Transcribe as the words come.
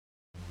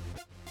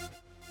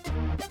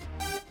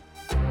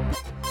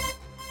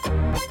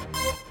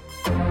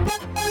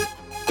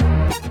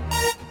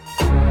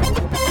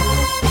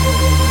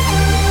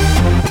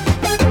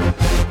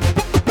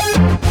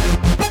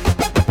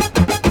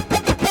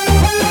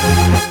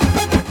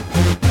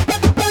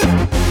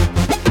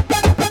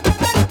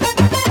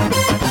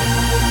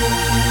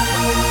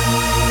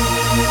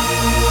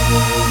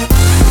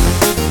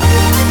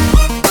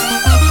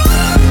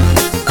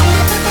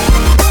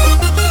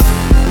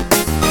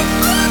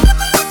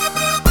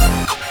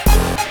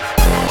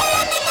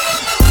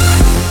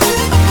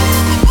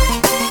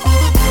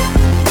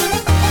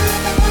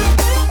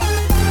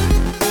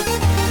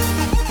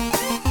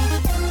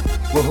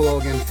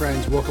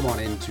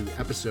to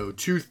episode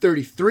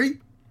 233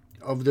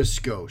 of The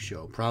SCO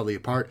Show, proudly a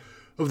part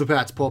of the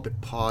Pat's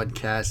Pulpit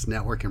Podcast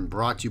Network and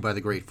brought to you by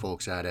the great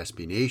folks at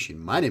SB Nation.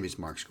 My name is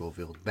Mark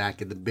Schofield, back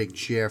in the big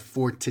chair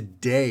for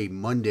today,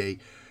 Monday,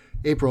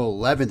 April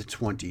 11th,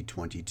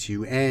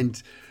 2022,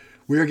 and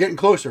we are getting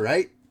closer,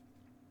 right?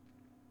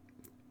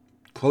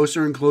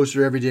 Closer and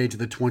closer every day to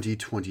the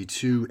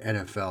 2022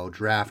 NFL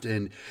Draft,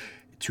 and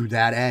to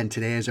that end,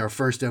 today is our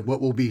first of what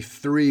will be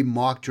 3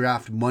 mock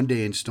draft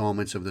Monday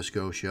installments of the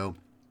SCO Show,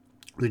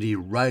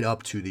 leading right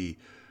up to the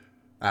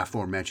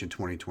aforementioned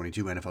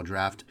 2022 NFL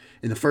Draft.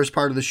 In the first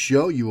part of the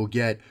show, you will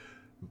get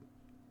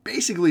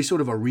basically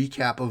sort of a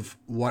recap of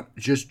what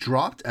just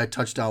dropped at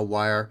Touchdown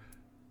Wire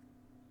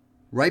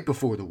right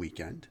before the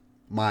weekend.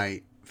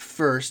 My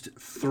first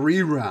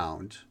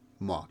 3-round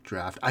mock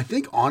draft. I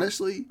think,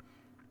 honestly,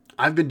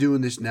 I've been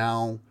doing this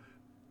now,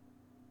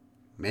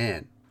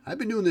 I've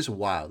been doing this a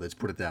while, let's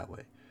put it that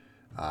way.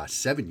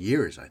 7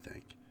 years, I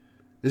think.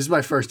 This is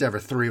my first ever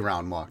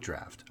 3-round mock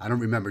draft. I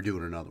don't remember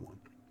doing another one.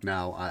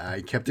 Now,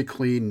 I kept it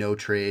clean, no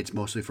trades,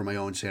 mostly for my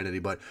own sanity,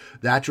 but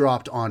that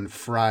dropped on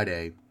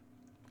Friday.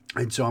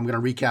 And so I'm going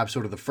to recap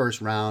sort of the first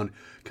round,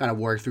 kind of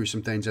work through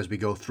some things as we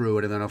go through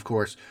it, and then, of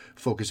course,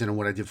 focus in on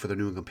what I did for the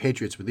New England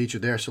Patriots with each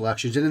of their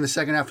selections. And in the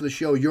second half of the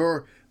show,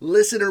 your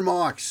listener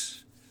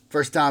mocks.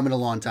 First time in a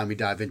long time we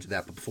dive into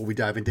that. But before we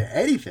dive into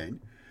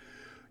anything,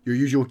 your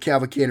usual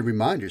cavalcade of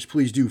reminders.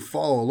 Please do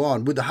follow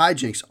along with the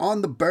hijinks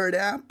on the Bird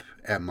app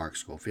at Mark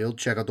Schofield.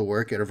 Check out the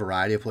work at a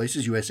variety of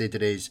places. USA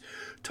Today's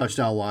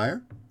Touchdown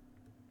Wire,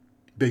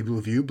 Big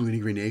Blue View, Bleeding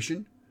Green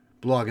Nation,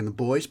 Blogging the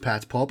Boys,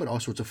 Pat's Pulpit, all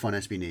sorts of fun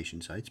SB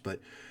Nation sites. But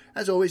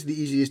as always, the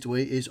easiest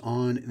way is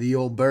on the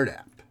old Bird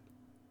app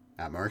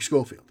at Mark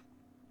Schofield.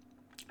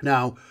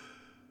 Now,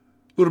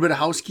 a little bit of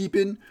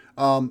housekeeping.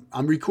 I'm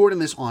recording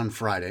this on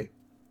Friday.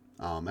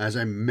 As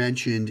I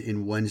mentioned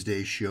in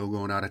Wednesday's show,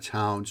 going out of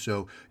town.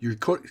 So you're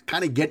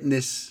kind of getting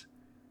this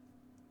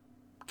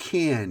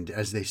canned,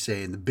 as they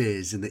say in the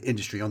biz, in the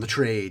industry, on the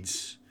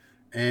trades.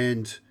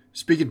 And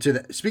speaking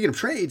of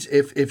trades,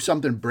 if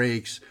something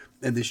breaks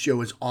and this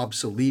show is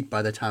obsolete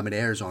by the time it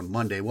airs on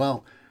Monday,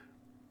 well,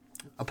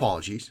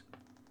 apologies.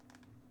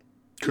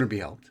 Couldn't be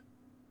helped.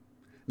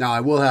 Now, I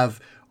will have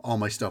all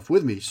my stuff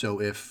with me, so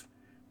if,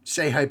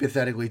 say,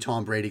 hypothetically,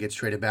 Tom Brady gets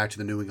traded back to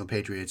the New England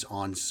Patriots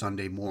on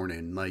Sunday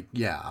morning,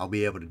 I'll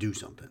be able to do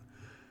something.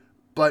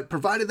 But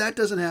provided that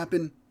doesn't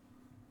happen,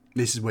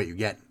 this is what you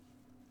get.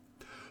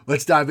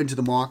 Let's dive into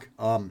the mock.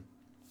 I'm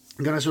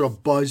going to sort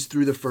of buzz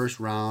through the first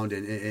round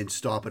and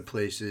stop at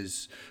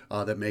places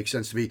that make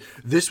sense to me.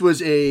 This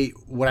was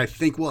what I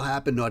think will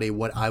happen, not a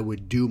what I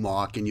would do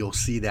mock, and you'll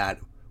see that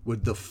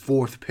with the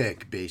 4th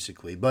pick,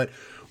 basically. But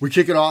we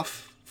kick it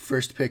off.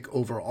 First pick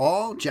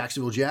overall,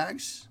 Jacksonville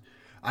Jags.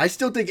 I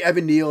still think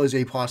Evan Neal is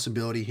a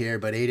possibility here,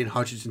 but Aiden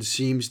Hutchinson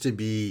seems to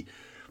be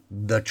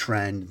the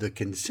trend, the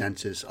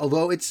consensus.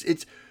 Although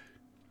it's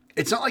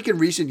not like in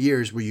recent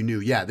years where you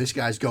knew, this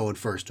guy's going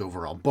first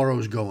overall.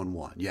 Burrow's going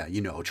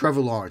 1. Trevor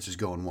Lawrence is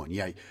going 1.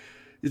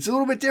 It's a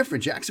little bit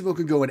different. Jacksonville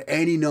can go in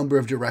any number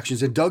of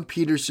directions, and Doug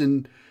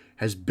Peterson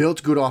has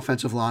built good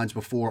offensive lines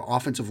before.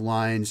 Offensive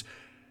line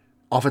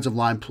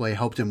play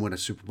helped him win a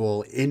Super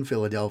Bowl in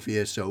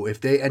Philadelphia. So if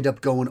they end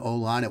up going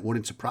O-line, it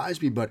wouldn't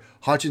surprise me. But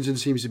Hutchinson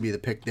seems to be the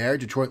pick there.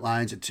 Detroit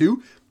Lions at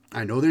 2.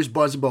 I know there's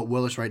buzz about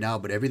Willis right now,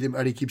 but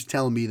everybody keeps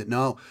telling me that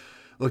no,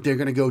 look, they're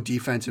going to go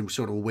defense and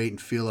sort of wait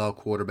and feel out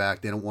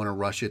quarterback. They don't want to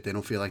rush it. They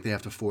don't feel like they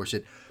have to force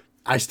it.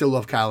 I still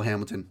love Kyle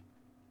Hamilton.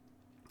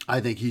 I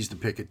think he's the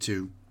pick at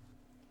 2.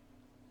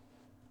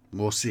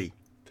 We'll see.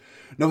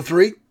 Number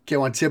 3,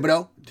 Kayvon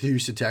Thibodeaux, the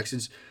Houston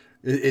Texans.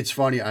 It's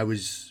funny, I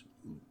was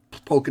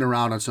poking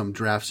around on some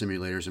draft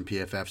simulators, and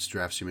PFF's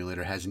draft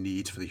simulator has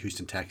needs for the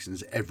Houston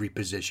Texans, every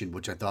position,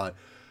 which I thought,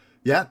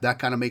 that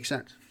kind of makes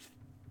sense.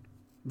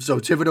 So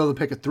Thibodeaux, the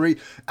pick at 3.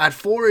 At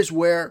 4 is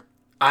where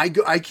I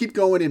keep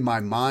going in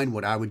my mind.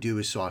 What I would do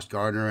is Sauce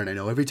Gardner, and I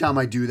know every time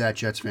I do that,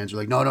 Jets fans are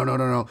like,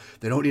 no.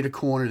 They don't need a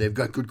corner. They've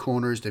got good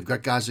corners. They've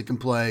got guys that can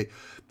play.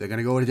 They're going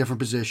to go at a different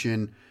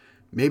position.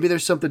 Maybe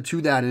there's something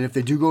to that, and if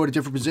they do go at a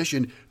different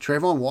position,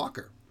 Trayvon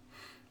Walker.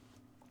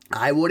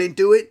 I wouldn't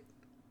do it,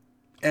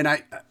 and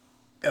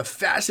a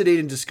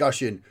fascinating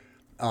discussion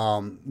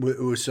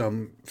with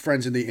some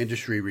friends in the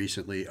industry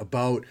recently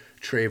about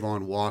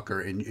Trayvon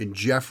Walker, and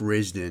Jeff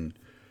Risdon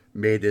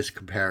made this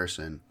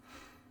comparison.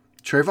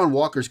 Trayvon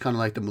Walker is kind of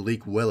like the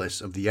Malik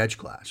Willis of the edge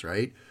class,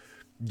 right?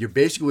 You're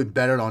basically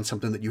betting on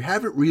something that you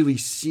haven't really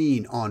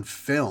seen on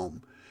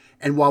film.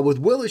 And while with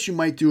Willis you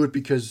might do it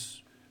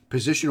because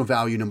positional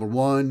value, number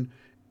 1,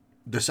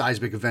 the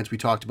seismic events we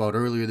talked about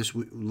earlier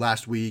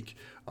last week,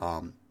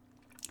 and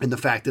the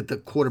fact that the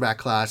quarterback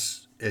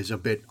class is a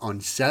bit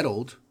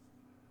unsettled.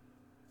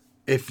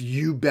 If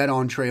you bet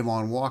on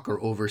Trayvon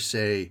Walker over,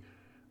 say,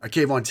 a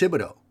Kayvon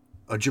Thibodeaux,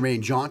 a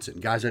Jermaine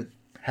Johnson, guys that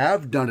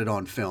have done it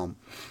on film,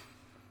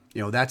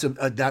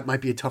 that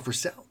might be a tougher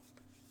sell.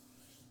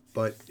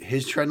 But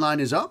his trend line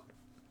is up,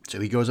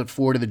 so he goes up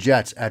 4 to the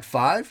Jets. At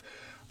 5,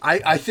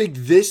 I think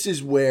this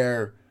is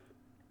where,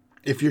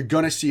 if you're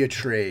going to see a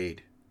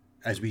trade,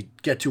 as we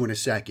get to in a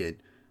second,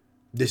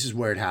 this is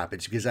where it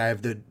happens because I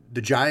have the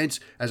Giants,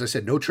 as I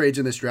said, no trades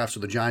in this draft. So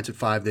the Giants at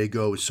 5, they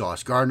go with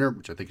Sauce Gardner,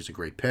 which I think is a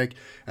great pick.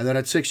 And then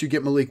at 6, you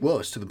get Malik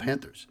Willis to the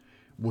Panthers,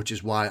 which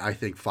is why I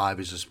think 5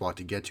 is a spot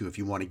to get to if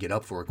you want to get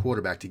up for a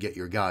quarterback to get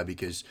your guy,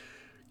 because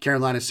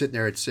Carolina's sitting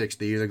there at 6.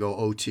 They either go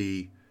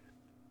OT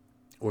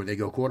or they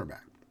go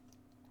quarterback.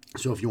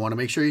 So if you want to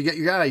make sure you get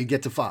your guy, you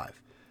get to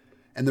 5.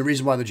 And the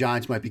reason why the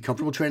Giants might be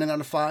comfortable trading out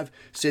of 5,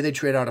 say they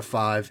trade out of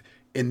 5.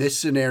 In this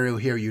scenario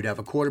here, you'd have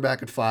a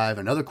quarterback at 5,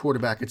 another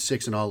quarterback at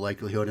 6 in all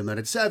likelihood, and then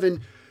at 7,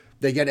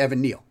 they get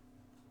Evan Neal.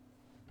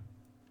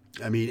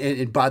 I mean,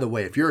 and by the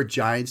way, if you're a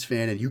Giants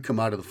fan and you come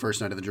out of the first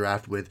night of the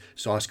draft with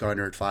Sauce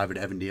Gardner at 5 and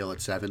Evan Neal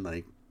at 7,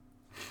 like,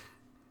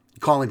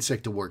 calling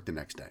sick to work the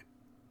next day.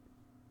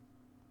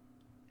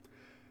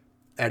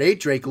 At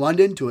 8, Drake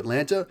London to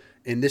Atlanta.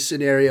 In this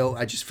scenario,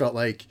 I just felt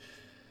like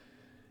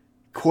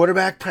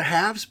quarterback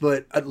perhaps,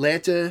 but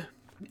Atlanta,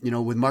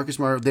 with Marcus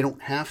Mariota, they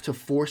don't have to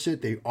force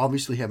it. They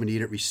obviously have a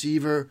need at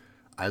receiver.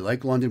 I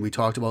like London. We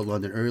talked about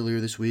London earlier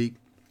this week.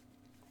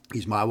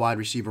 He's my wide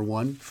receiver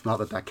 1. Not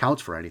that that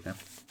counts for anything.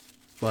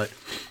 But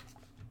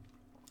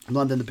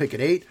London to pick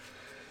at 8.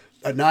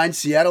 At 9,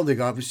 Seattle, they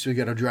obviously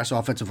got to address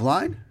offensive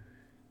line.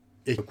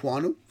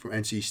 Ikwanu from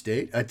NC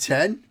State. At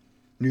 10,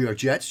 New York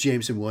Jets,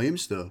 Jameson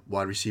Williams, the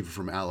wide receiver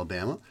from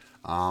Alabama.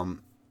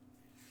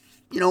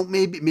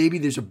 Maybe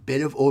there's a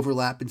bit of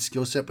overlap in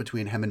skill set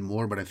between him and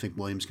Moore, but I think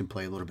Williams can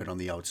play a little bit on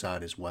the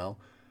outside as well.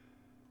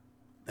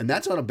 And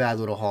that's not a bad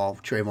little haul.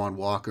 Trayvon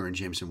Walker and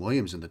Jameson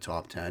Williams in the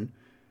top 10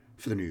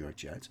 for the New York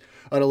Jets.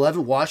 At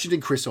 11,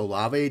 Washington, Chris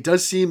Olave. It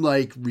does seem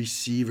like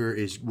receiver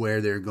is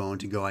where they're going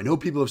to go. I know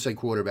people have said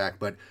quarterback,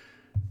 but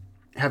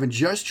having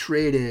just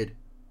traded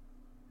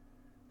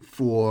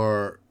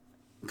for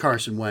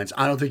Carson Wentz,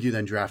 I don't think you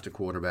then draft a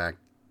quarterback,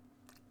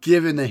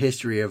 given the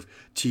history of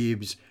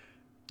teams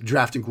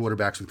drafting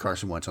quarterbacks with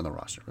Carson Wentz on the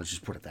roster. Let's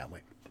just put it that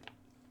way.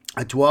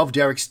 At 12,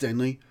 Derek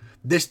Stingley.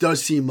 This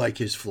does seem like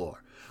his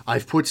floor.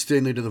 I've put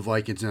Stingley to the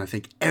Vikings, and I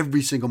think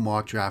every single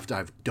mock draft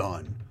I've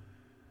done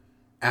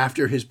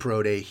after his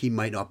pro day, he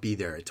might not be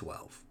there at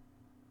 12.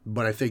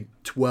 But I think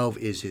 12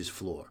 is his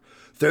floor.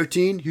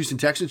 13, Houston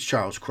Texans,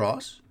 Charles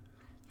Cross.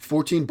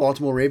 14,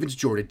 Baltimore Ravens,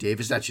 Jordan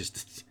Davis. That's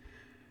just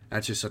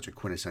such a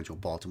quintessential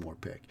Baltimore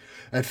pick.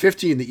 At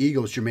 15, the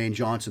Eagles, Jermaine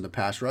Johnson, the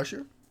pass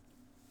rusher.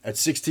 At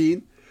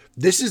 16,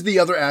 this is the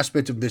other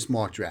aspect of this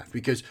mock draft,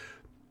 because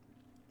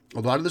a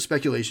lot of the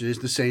speculation is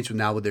the Saints,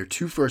 now with their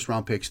 2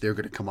 first-round picks, they're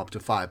going to come up to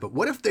 5. But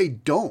what if they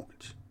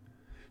don't?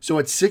 So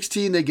at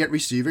 16, they get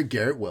receiver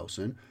Garrett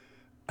Wilson.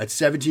 At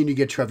 17, you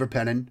get Trevor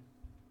Pennon,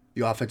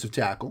 the offensive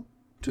tackle,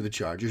 to the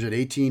Chargers. At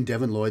 18,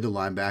 Devin Lloyd, the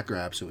linebacker.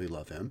 I absolutely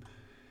love him.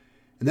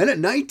 And then at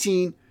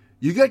 19,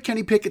 you got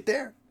Kenny Pickett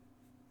there.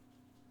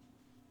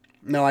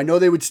 Now, I know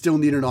they would still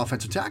need an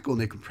offensive tackle,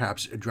 and they could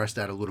perhaps address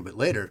that a little bit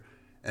later,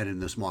 and in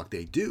this mock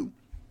they do.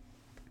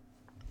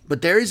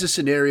 But there is a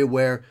scenario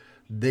where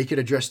they could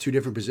address 2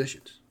 different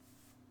positions.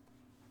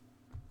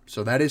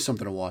 So that is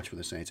something to watch for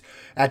the Saints.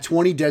 At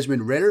 20,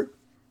 Desmond Ridder.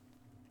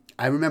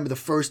 I remember the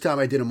first time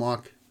I did a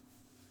mock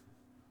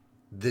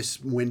this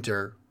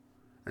winter,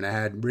 and I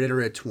had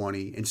Ridder at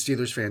 20, and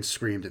Steelers fans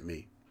screamed at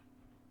me.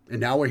 And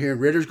now we're hearing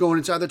Ridder's going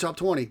inside the top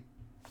 20.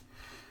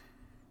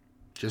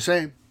 Just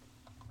saying.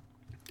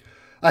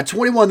 At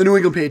 21, the New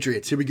England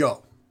Patriots. Here we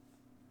go.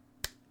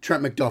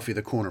 Trent McDuffie,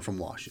 the corner from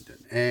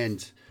Washington.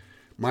 And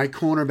my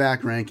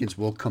cornerback rankings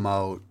will come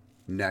out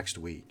next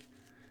week.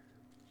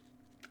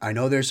 I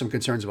know there's some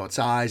concerns about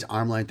size,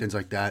 arm length, things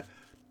like that.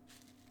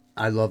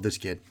 I love this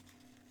kid.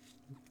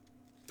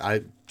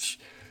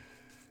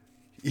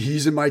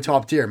 He's in my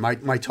top tier.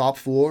 My top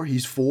 4,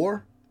 he's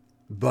 4,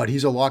 but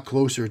he's a lot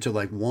closer to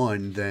like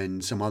 1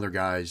 than some other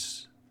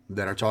guys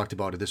that are talked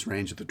about at this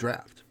range of the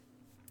draft.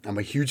 I'm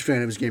a huge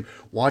fan of his game.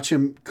 Watch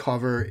him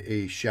cover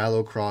a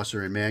shallow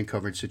crosser in man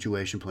coverage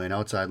situation, playing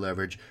outside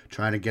leverage,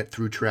 trying to get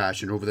through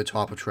trash and over the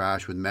top of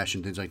trash with mesh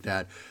and things like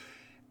that,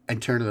 and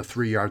turning a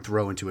 3-yard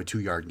throw into a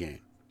 2-yard gain.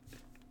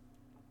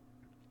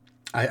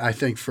 I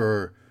think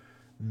for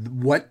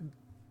what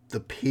the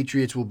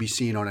Patriots will be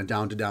seeing on a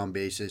down-to-down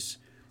basis,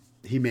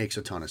 he makes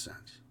a ton of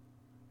sense.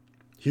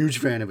 Huge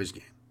fan of his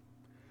game.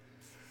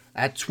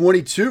 At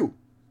 22,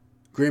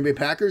 Green Bay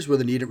Packers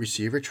with a needed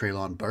receiver,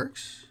 Treylon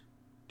Burks.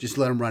 Just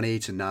let him run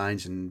 8s and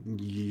 9s, and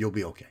you'll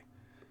be okay.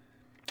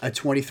 At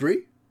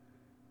 23,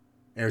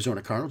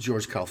 Arizona Cardinals,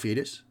 George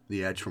Kalfidis,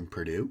 the edge from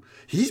Purdue.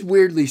 He's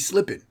weirdly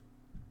slipping.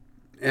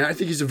 And I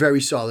think he's a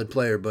very solid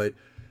player, but,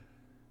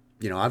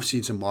 I've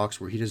seen some mocks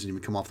where he doesn't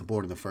even come off the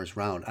board in the first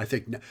round. I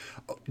think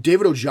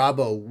David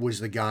Ojabo was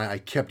the guy I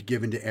kept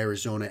giving to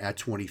Arizona at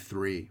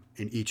 23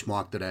 in each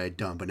mock that I had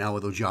done. But now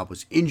with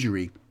Ojabo's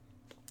injury,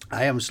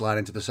 I have him slide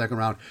into the second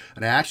round,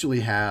 and I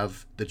actually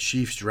have the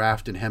Chiefs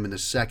drafting him in the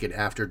second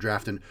after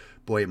drafting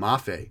Boye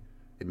Mafe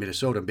in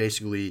Minnesota,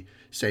 basically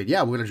saying,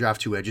 yeah, we're going to draft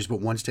 2 edges, but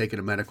one's taking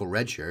a medical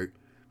red shirt.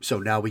 So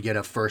now we get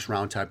a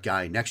first-round type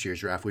guy in next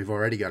year's draft. We've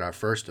already got our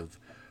first of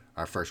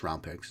our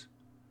first-round picks.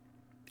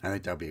 I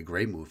think that would be a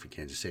great move for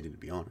Kansas City, to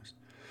be honest.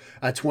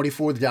 At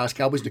 24, the Dallas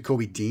Cowboys,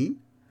 Nakobe Dean,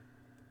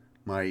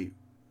 my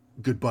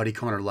good buddy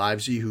Connor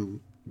Livesey, who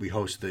we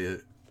host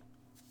the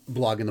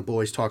Blogging the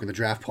Boys Talking the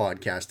Draft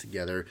podcast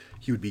together.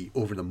 He would be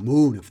over the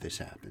moon if this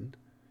happened.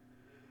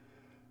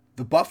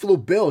 The Buffalo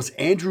Bills,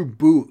 Andrew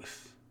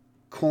Booth,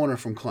 corner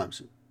from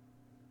Clemson.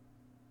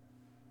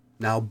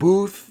 Now,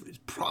 Booth is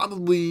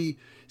probably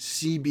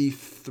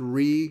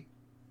CB3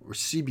 or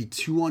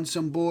CB2 on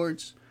some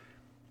boards.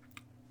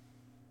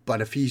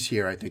 But if he's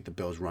here, I think the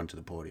Bills run to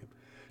the podium.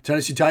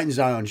 Tennessee Titans,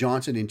 Zion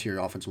Johnson, interior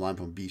offensive line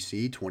from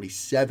BC.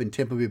 27,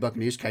 Tampa Bay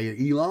Buccaneers, Kaiir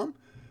Elam,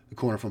 the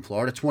corner from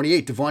Florida.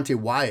 28, Devontae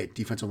Wyatt,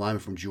 defensive lineman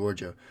from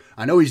Georgia.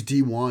 I know he's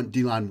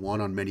D-line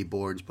 1 on many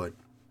boards, but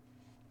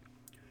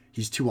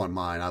he's 2 on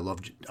mine. I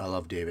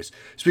love Davis.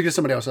 Speaking of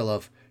somebody else I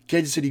love,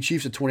 Kansas City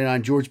Chiefs at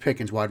 29, George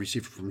Pickens, wide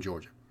receiver from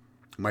Georgia.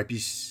 Might be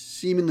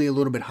seemingly a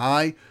little bit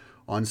high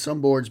on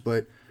some boards,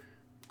 but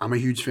I'm a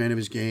huge fan of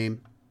his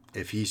game.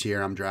 If he's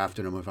here, I'm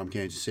drafting him if I'm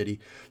Kansas City.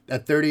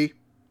 At 30,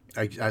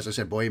 as I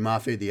said, Boye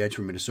Mafe, the edge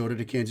from Minnesota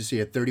to Kansas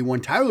City. At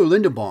 31, Tyler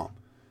Linderbaum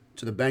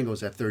to the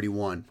Bengals at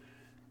 31.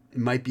 It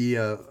might be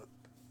a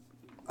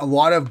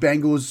lot of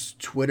Bengals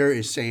Twitter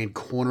is saying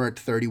corner at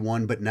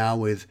 31, but now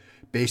with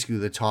basically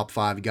the top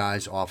 5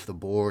 guys off the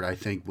board, I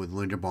think with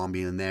Linderbaum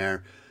being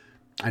there,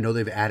 I know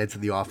they've added to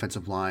the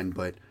offensive line,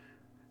 but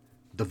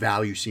the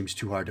value seems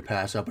too hard to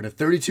pass up. And at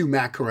 32,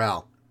 Matt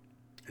Corral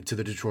to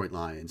the Detroit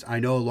Lions. I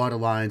know a lot of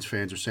Lions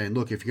fans are saying,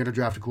 look, if you're going to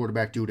draft a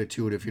quarterback, do it at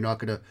 2. And if you're not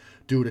going to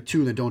do it at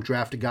 2, then don't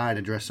draft a guy and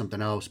address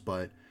something else.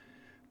 But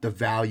the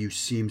value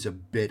seems a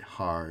bit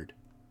hard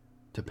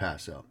to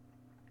pass up.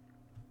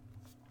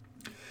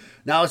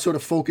 Now let's sort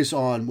of focus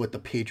on what the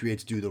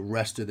Patriots do the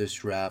rest of this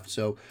draft.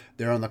 So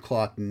they're on the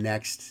clock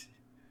next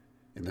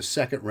in the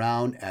second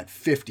round at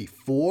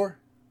 54.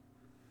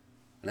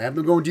 And I have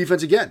them going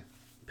defense again.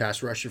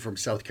 Pass rusher from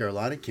South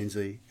Carolina,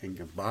 Kingsley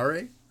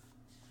Enagbare.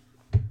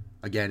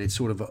 Again, it's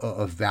sort of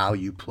a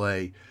value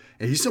play.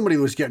 And he's somebody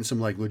who was getting some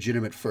like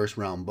legitimate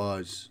first-round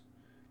buzz.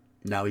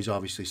 Now he's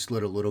obviously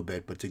slid a little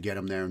bit, but to get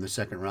him there in the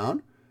second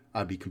round,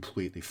 I'd be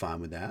completely fine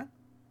with that.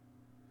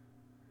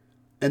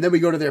 And then we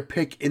go to their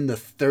pick in the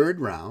third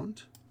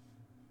round.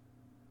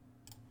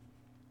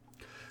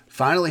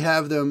 Finally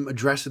have them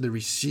addressing the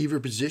receiver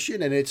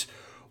position, and it's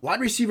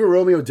wide receiver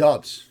Romeo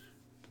Doubs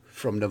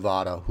from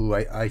Nevada, who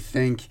I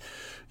think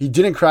he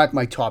didn't crack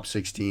my top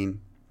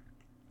 16.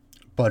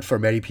 But for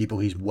many people,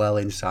 he's well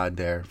inside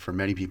there. For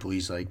many people,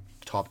 he's like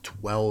top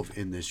 12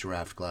 in this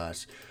draft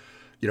class.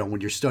 You know,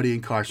 when you're studying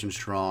Carson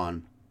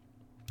Strachan,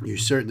 you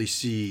certainly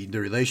see the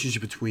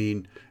relationship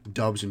between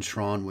Doubs and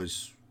Strachan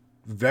was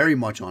very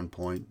much on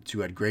point.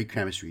 Two had great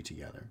chemistry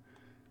together.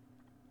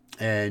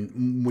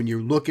 And when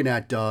you're looking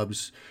at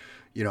Doubs,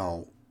 you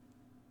know,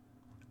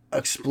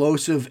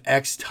 explosive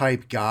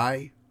X-type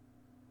guy,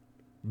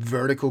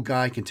 vertical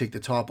guy, can take the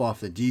top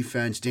off the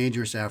defense,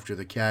 dangerous after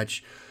the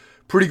catch.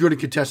 Pretty good in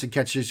contested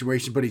catch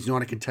situations, but he's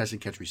not a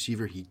contested catch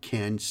receiver. He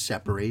can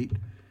separate.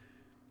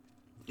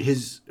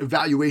 His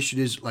evaluation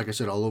is, like I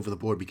said, all over the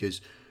board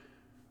because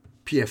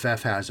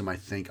PFF has him, I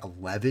think,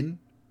 11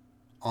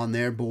 on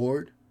their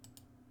board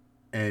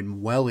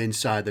and well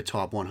inside the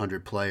top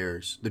 100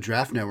 players. The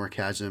Draft Network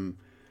has him,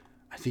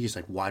 I think he's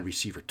like wide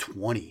receiver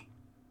 20,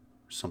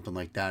 something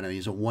like that. And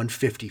he's a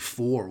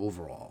 154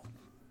 overall.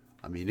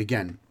 I mean,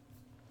 again,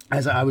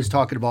 as I was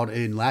talking about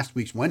in last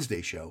week's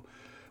Wednesday show,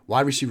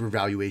 wide receiver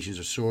evaluations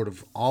are sort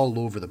of all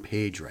over the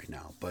page right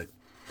now. But,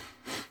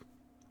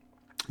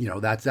 you know,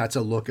 that's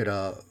a look at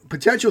a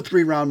potential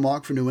 3-round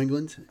mock for New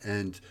England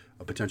and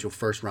a potential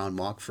first-round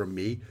mock from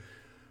me.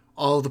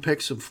 All of the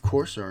picks, of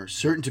course, are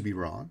certain to be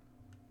wrong.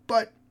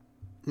 But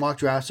mock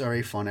drafts are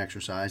a fun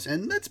exercise.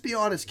 And let's be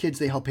honest, kids,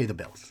 they help pay the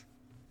bills.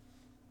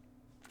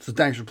 So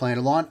thanks for playing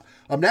along.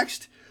 Up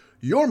next,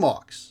 your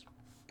mocks.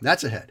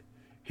 That's ahead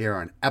here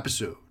on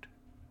episode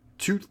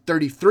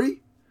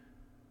 233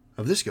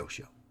 of The Sco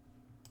Show.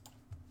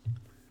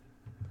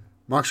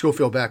 Mark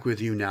Schofield back with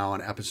you now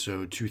on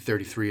episode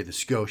 233 of The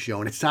Sco Show.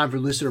 And it's time for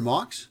listener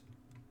mocks.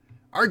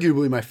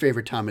 Arguably my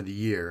favorite time of the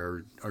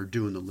year are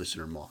doing the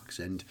listener mocks.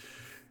 And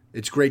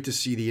it's great to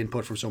see the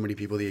input from so many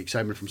people, the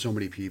excitement from so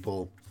many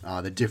people,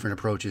 the different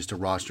approaches to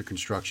roster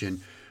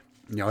construction.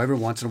 You know, every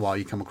once in a while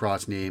you come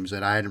across names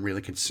that I hadn't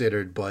really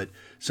considered, but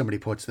somebody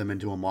puts them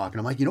into a mock. And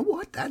I'm like, you know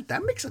what?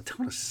 That makes a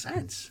ton of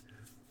sense.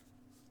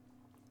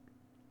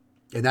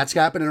 And that's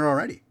happening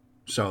already.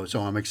 So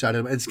I'm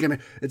excited. It's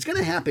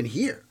gonna happen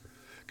here.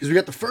 Because we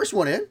got the first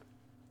one in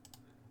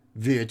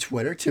via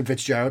Twitter, Tim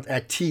Fitzgerald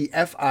at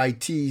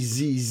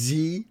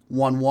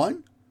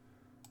TFITZZ11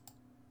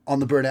 on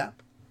the Bird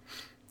app.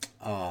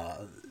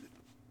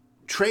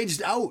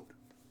 Trades out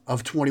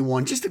of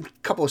 21, just a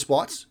couple of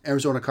spots.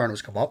 Arizona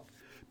Cardinals come up.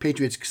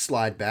 Patriots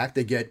slide back.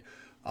 They get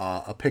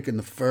a pick in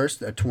the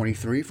first at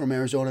 23 from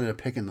Arizona and a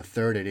pick in the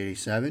third at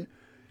 87.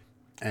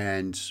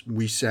 And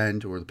we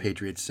send, or the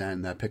Patriots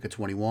send, that pick at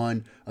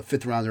 21, a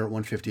fifth rounder at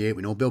 158.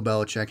 We know Bill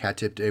Belichick, hat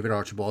tip David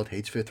Archibald,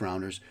 hates fifth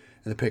rounders.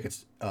 And the pick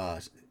at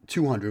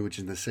 200, which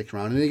is in the sixth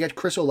round. And they get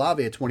Chris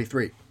Olave at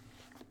 23.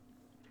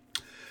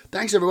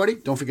 Thanks, everybody.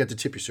 Don't forget to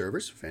tip your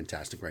servers.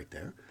 Fantastic right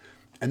there.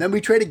 And then we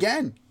trade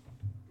again.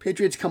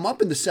 Patriots come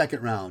up in the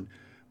second round,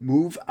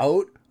 move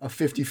out a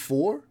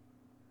 54,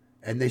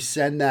 and they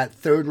send that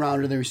third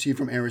rounder they received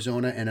from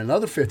Arizona and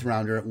another fifth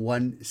rounder at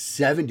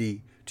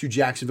 170 to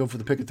Jacksonville for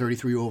the pick of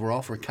 33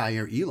 overall for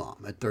Kaiir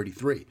Elam at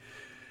 33.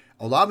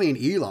 Olave and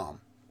Elam,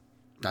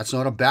 that's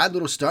not a bad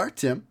little start,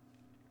 Tim.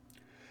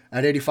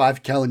 At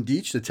 85, Kellen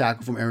Deach, the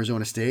tackle from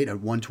Arizona State. At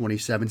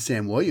 127,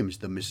 Sam Williams,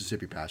 the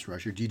Mississippi pass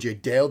rusher.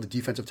 DJ Dale, the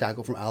defensive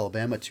tackle from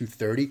Alabama, at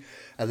 230.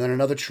 And then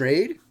another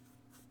trade.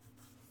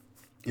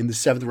 In the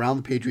 7th round,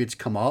 the Patriots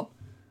come up.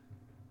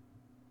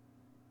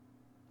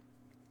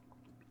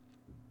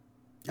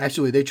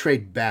 Actually, they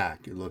trade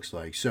back, it looks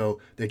like.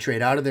 So they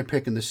trade out of their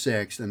pick in the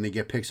 6th, and they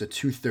get picks at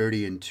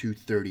 230 and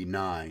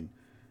 239.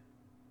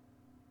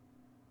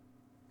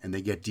 And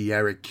they get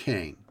De'Aaron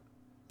King,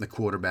 the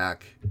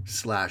quarterback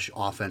 /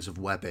 offensive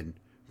weapon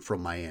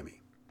from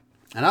Miami.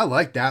 And I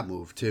like that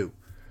move, too.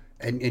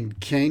 And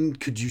King,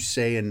 could you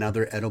say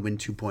another Edelman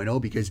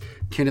 2.0? Because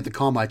King at the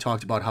Combine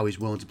talked about how he's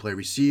willing to play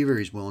receiver.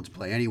 He's willing to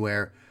play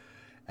anywhere.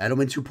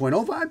 Edelman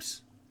 2.0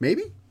 vibes?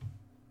 Maybe?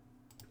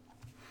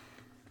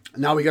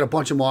 Now we got a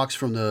bunch of mocks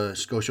from the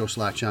Scotia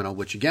Slack channel,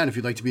 which, again, if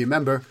you'd like to be a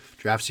member,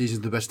 draft season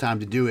is the best time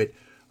to do it.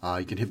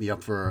 You can hit me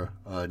up for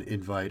an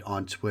invite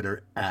on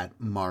Twitter at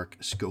Mark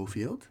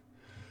Schofield.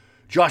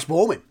 Josh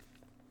Bowman.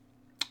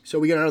 So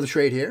we got another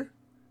trade here.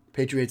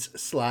 Patriots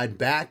slide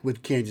back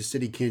with Kansas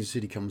City. Kansas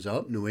City comes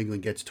up. New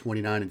England gets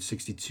 29 and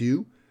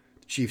 62.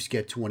 The Chiefs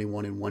get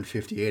 21 and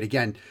 158.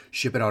 Again,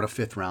 ship it out a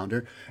 5th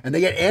rounder. And they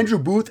get Andrew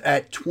Booth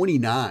at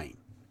 29.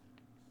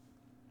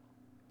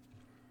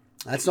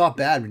 That's not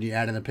bad when you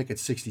add in a pick at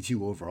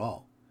 62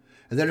 overall.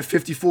 And then at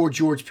 54,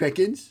 George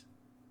Pickens.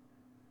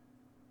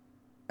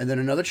 And then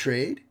another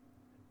trade.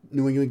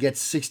 New England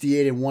gets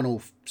 68 and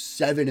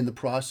 107 in the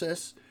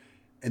process.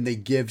 And they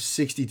give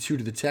 62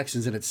 to the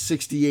Texans. And at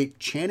 68,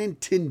 Channing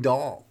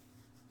Tindall,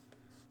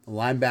 a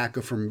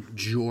linebacker from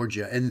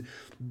Georgia. And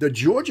the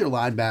Georgia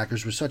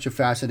linebackers were such a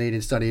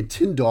fascinating study. And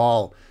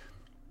Tindall,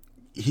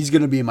 he's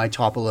going to be in my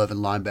top 11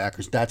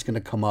 linebackers. That's going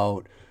to come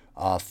out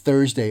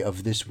Thursday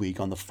of this week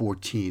on the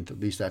 14th. At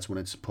least that's when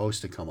it's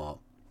supposed to come out.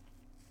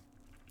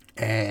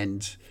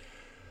 And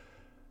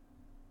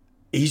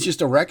he's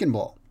just a wrecking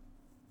ball.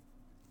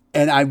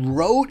 And I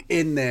wrote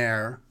in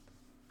there,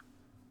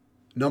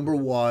 number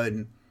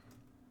one,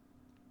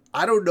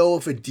 I don't know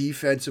if a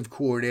defensive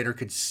coordinator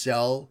could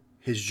sell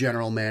his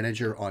general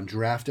manager on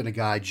drafting a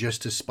guy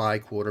just to spy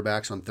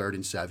quarterbacks on 3rd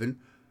and 7.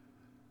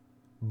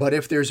 But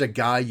if there's a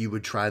guy you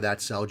would try that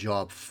sell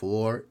job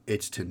for,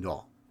 it's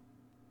Tindall.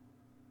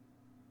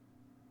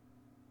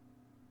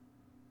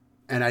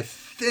 And I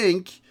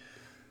think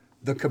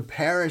the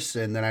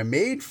comparison that I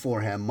made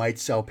for him might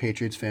sell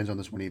Patriots fans on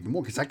this one even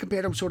more, because I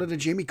compared him sort of to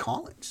Jamie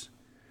Collins.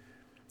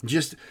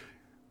 Just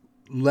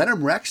let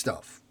him wreck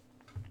stuff.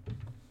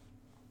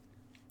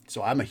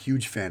 So I'm a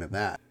huge fan of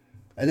that.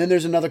 And then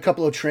there's another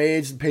couple of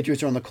trades. The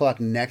Patriots are on the clock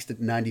next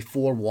at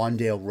 94.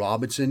 Wan'Dale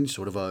Robinson,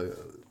 sort of a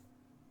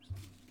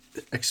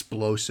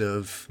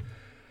explosive,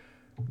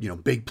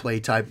 big play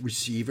type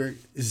receiver.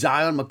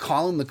 Zion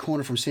McCollum, the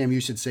corner from Sam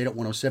Houston State at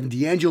 107.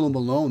 D'Angelo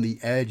Malone, the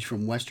edge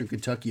from Western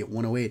Kentucky at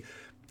 108.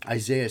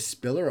 Isaiah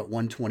Spiller at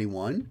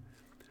 121.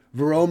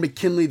 Verone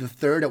McKinley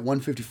III at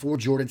 154.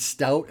 Jordan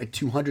Stout at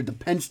 200. The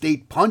Penn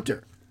State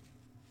punter.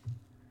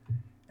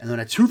 And then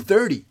at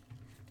 230,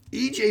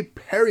 E.J.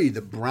 Perry,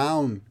 the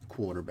Brown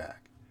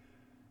quarterback.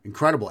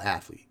 Incredible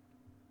athlete.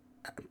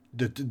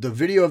 The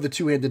video of the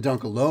two-handed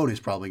dunk alone is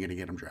probably going to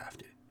get him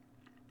drafted.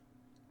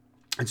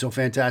 And so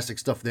fantastic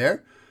stuff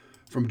there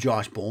from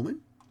Josh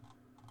Bowman.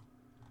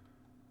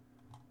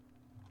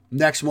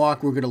 Next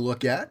mock we're going to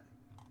look at.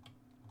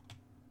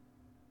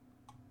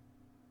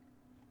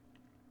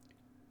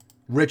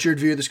 Richard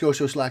via the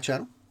Scotia Slack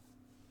channel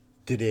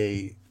did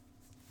a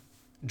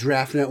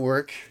Draft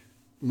Network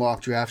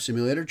mock draft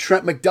simulator.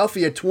 Trent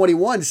McDuffie at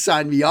 21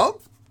 signed me up.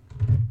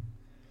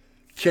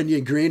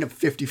 Kenyon Green at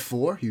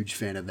 54. Huge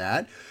fan of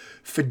that.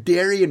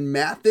 Fedarian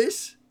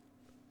Mathis,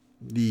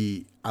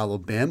 the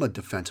Alabama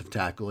defensive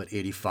tackle at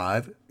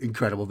 85.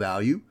 Incredible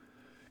value.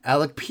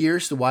 Alec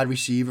Pierce, the wide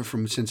receiver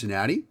from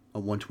Cincinnati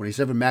at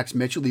 127. Max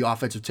Mitchell, the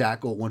offensive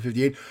tackle at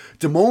 158.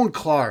 Damone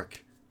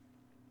Clark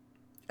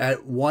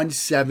at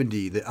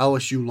 170, the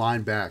LSU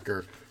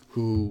linebacker,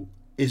 who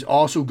is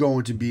also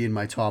going to be in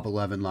my top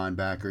 11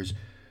 linebackers.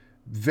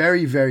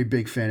 Very, very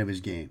big fan of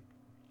his game.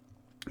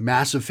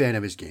 Massive fan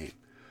of his game.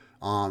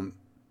 I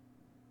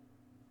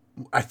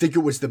think it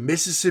was the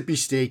Mississippi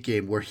State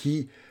game where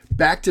he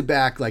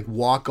back-to-back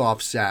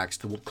walk-off sacks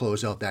to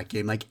close out that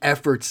game,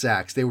 effort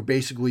sacks. They were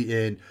basically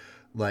in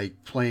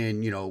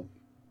playing,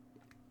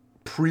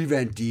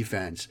 prevent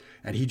defense,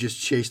 and he just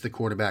chased the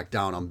quarterback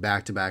down on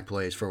back-to-back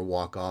plays for a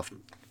walk-off,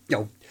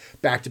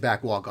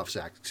 back-to-back walk-off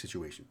sack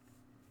situation.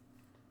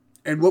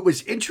 And what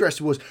was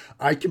interesting was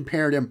I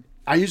compared him.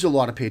 I use a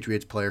lot of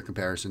Patriots player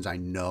comparisons, I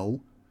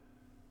know.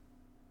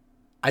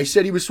 I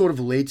said he was sort of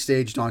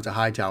late-stage Donta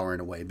Hightower in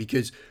a way,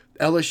 because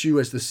LSU,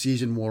 as the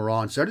season wore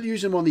on, started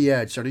using him on the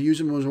edge, started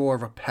using him as more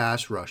of a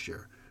pass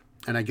rusher.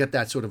 And I get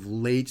that sort of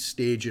late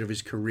stage of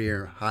his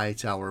career high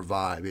tower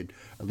vibe, and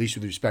at least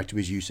with respect to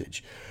his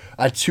usage.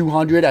 At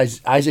 200,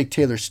 Isaac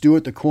Taylor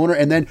Stewart, the corner.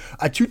 And then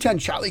at 210,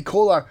 Charlie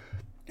Kolar,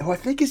 who I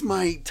think is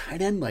my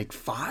tight end like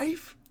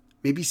 5,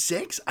 maybe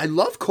 6. I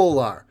love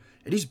Kolar,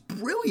 and he's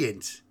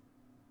brilliant.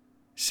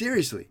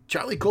 Seriously,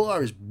 Charlie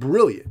Kolar is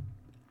brilliant.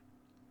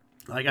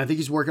 Like, I think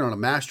he's working on a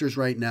master's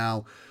right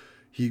now.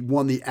 He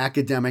won the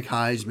academic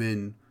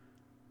Heisman.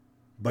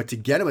 But to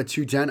get him at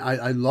 210,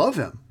 I love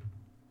him.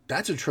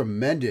 That's a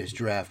tremendous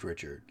draft,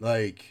 Richard.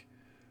 Like,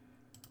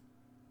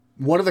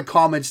 one of the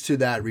comments to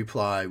that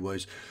reply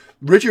was,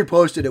 Richard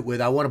posted it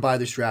with, I want to buy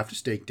this draft to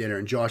steak dinner.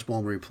 And Josh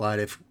Bowman replied,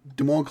 if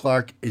Damone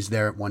Clark is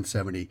there at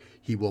 170,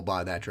 he will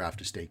buy that draft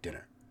to steak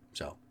dinner.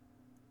 So,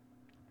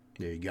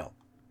 there you go.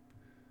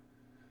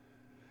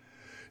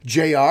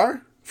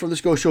 JR from the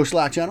Sco Show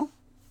Slack channel.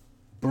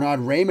 Bernard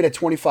Raymond at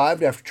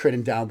 25 after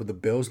trading down with the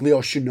Bills.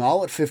 Leo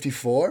Chenal at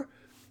 54.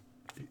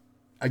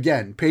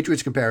 Again,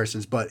 Patriots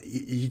comparisons, but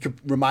he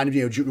reminded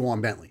me of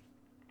Juwan Bentley.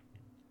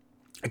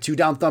 A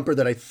 2-down thumper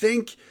that I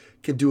think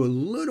can do a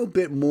little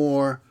bit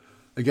more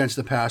against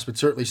the pass, but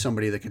certainly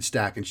somebody that can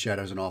stack and shed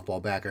as an off-ball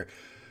backer.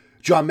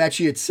 John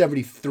Mechie at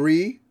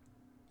 73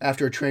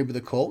 after a trade with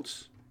the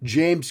Colts.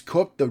 James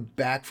Cook, the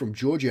back from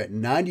Georgia, at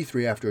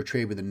 93 after a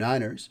trade with the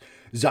Niners.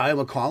 Zion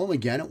McCollum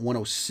again at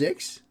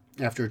 106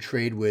 after a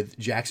trade with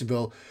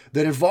Jacksonville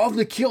that involved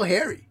N'Keal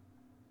Harry.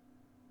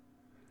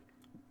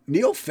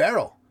 Neil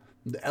Farrell,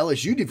 the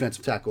LSU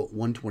defensive tackle at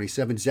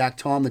 127. Zach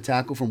Tom, the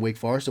tackle from Wake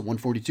Forest at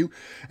 142.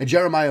 And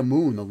Jeremiah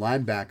Moon, the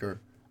linebacker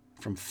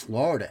from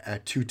Florida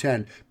at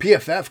 210.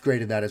 PFF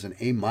graded that as an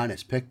A-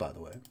 pick, by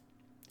the way.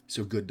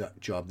 So good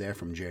job there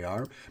from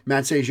JR.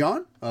 Matt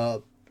Sajan,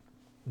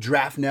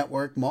 Draft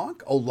Network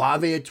mock.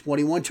 Olave at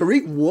 21.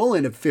 Tariq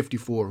Woolen at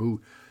 54,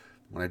 who,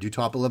 when I do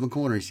top 11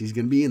 corners, he's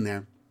going to be in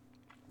there.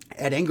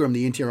 Ed Ingram,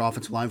 the interior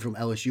offensive line from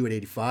LSU at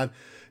 85.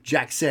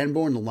 Jack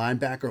Sanborn, the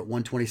linebacker at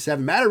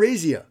 127. Matt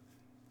Araiza,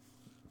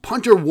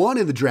 punter 1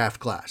 in the draft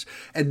class.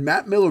 And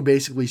Matt Miller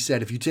basically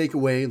said if you take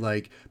away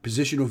like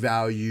positional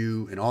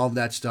value and all of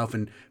that stuff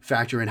and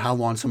factor in how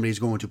long somebody's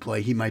going to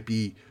play, he might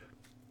be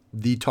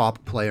the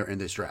top player in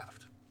this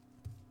draft.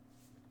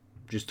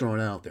 Just throwing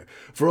it out there.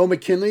 Verone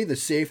McKinley, the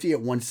safety at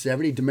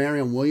 170.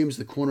 Demarion Williams,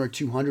 the corner at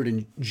 200.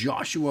 And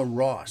Joshua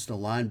Ross, the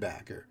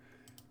linebacker,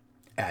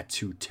 at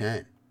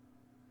 210.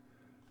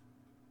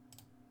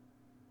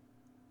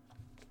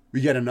 We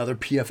get another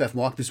PFF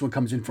mock. This one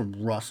comes in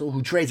from Russell,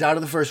 who trades out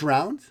of the first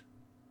round.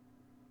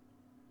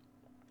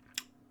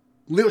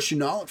 Leo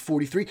Chenal at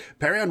 43.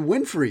 Perion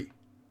Winfrey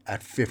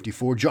at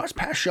 54. Josh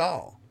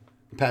Paschal,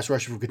 pass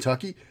rusher from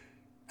Kentucky,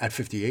 at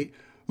 58.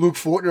 Luke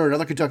Fortner,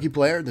 another Kentucky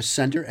player, the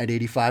center at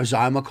 85.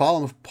 Zion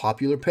McCollum, a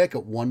popular pick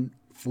at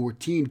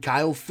 114.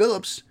 Kyle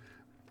Phillips,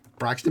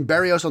 Braxton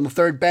Berrios on the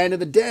third band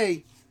of the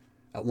day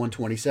at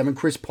 127.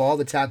 Chris Paul,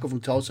 the tackle from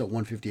Tulsa, at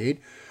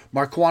 158.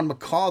 Marquand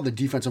McCall, the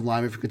defensive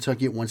lineman from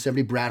Kentucky, at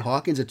 170. Brad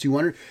Hawkins at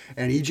 200.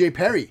 And E.J.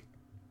 Perry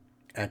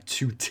at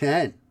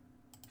 210.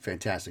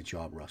 Fantastic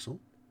job, Russell.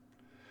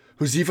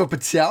 Huzifa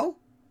Patel,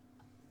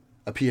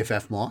 a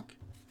PFF mock.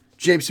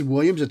 Jameson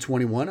Williams at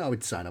 21. I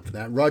would sign up for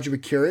that. Roger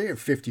McCurry at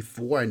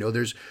 54. I know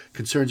there's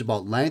concerns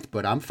about length,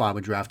 but I'm fine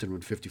with drafting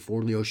with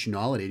 54. Leo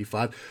Chenal at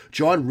 85.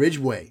 John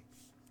Ridgeway,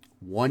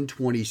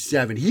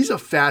 127. He's a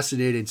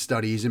fascinating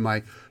study. He's in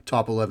my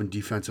top 11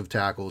 defensive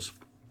tackles.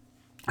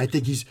 I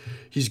think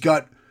he's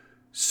got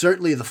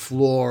certainly the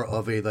floor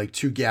of a like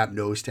 2-gap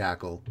nose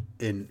tackle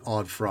in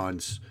odd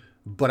fronts,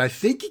 but I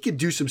think he could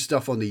do some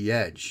stuff on the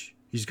edge.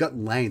 He's got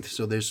length,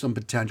 so there's some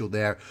potential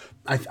there.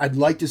 I'd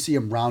like to see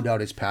him round out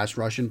his pass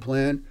rushing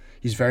plan.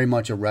 He's very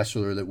much a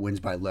wrestler that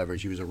wins by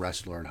leverage. He was a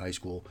wrestler in high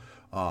school,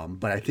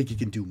 but I think he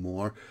can do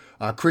more.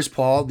 Chris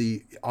Paul,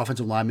 the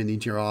offensive lineman, the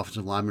interior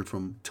offensive lineman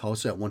from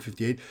Tulsa at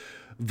 158.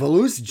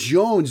 Velus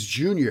Jones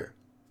Jr.,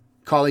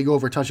 colleague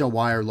over at Touchdown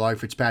Wire, Lloyd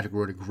Fitzpatrick,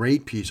 wrote a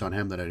great piece on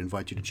him that I'd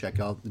invite you to check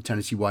out. The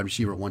Tennessee wide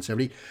receiver at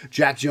 170.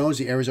 Jack Jones,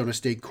 the Arizona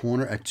State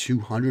corner at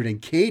 200.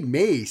 And Cade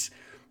Mays,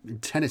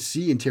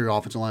 Tennessee interior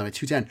offensive lineman at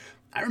 210.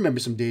 I remember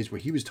some days where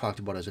he was talked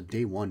about as a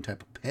day one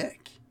type of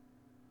pick.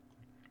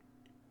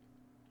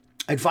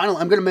 And finally,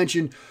 I'm going to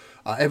mention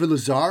Evan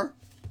Lazar.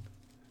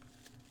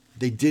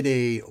 They did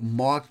a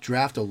mock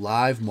draft, a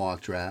live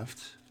mock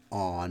draft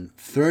on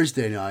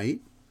Thursday night.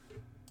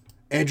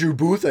 Andrew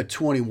Booth at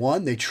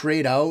 21. They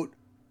trade out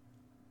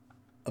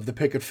of the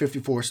pick at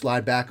 54,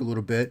 slide back a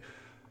little bit.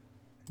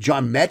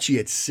 John Mechie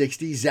at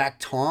 60. Zach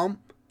Tom,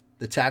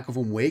 the tackle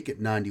from Wake, at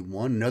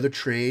 91. Another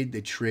trade.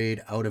 They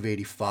trade out of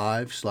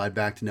 85, slide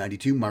back to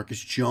 92. Marcus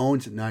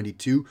Jones at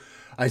 92.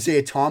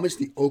 Isaiah Thomas,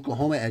 the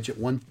Oklahoma edge, at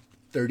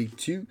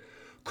 132.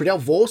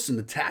 Cordell Volson,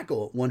 the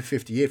tackle, at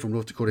 158 from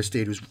North Dakota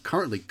State, who's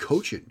currently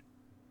coaching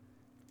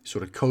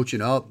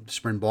up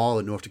spring ball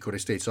at North Dakota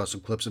State. Saw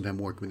some clips of him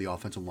working with the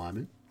offensive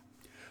lineman.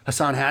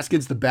 Hassan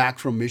Haskins, the back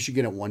from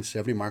Michigan, at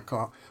 170.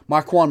 Marquand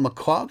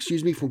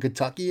McCall, from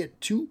Kentucky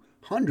at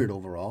 200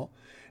 overall.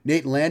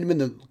 Nate Landman,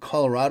 the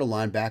Colorado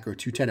linebacker, at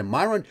 210. And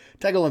Myron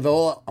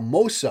Tagovailoa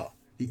Amosa,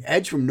 the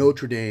edge from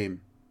Notre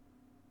Dame,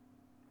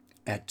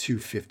 at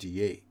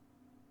 258.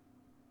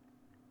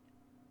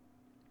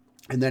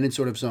 And then in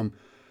sort of some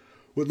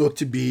what looked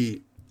to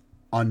be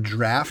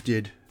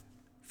undrafted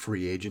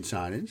free agent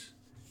signings,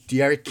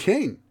 De'Aaron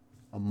King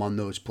among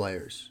those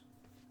players,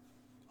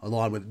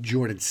 along with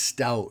Jordan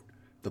Stout,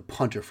 the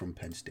punter from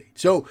Penn State.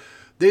 So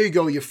there you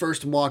go, your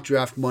first mock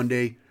draft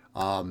Monday.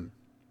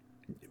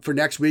 For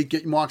next week,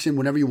 get your mocks in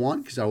whenever you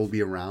want, because I will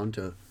be around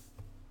to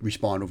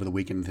respond over the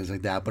weekend and things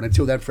like that. But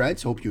until then,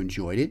 friends, hope you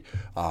enjoyed it.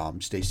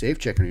 Stay safe,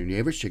 check on your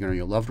neighbors, check on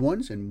your loved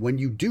ones, and when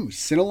you do,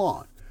 sit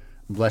along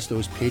and bless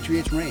those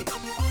Patriots reign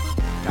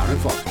down in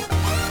Foxborough.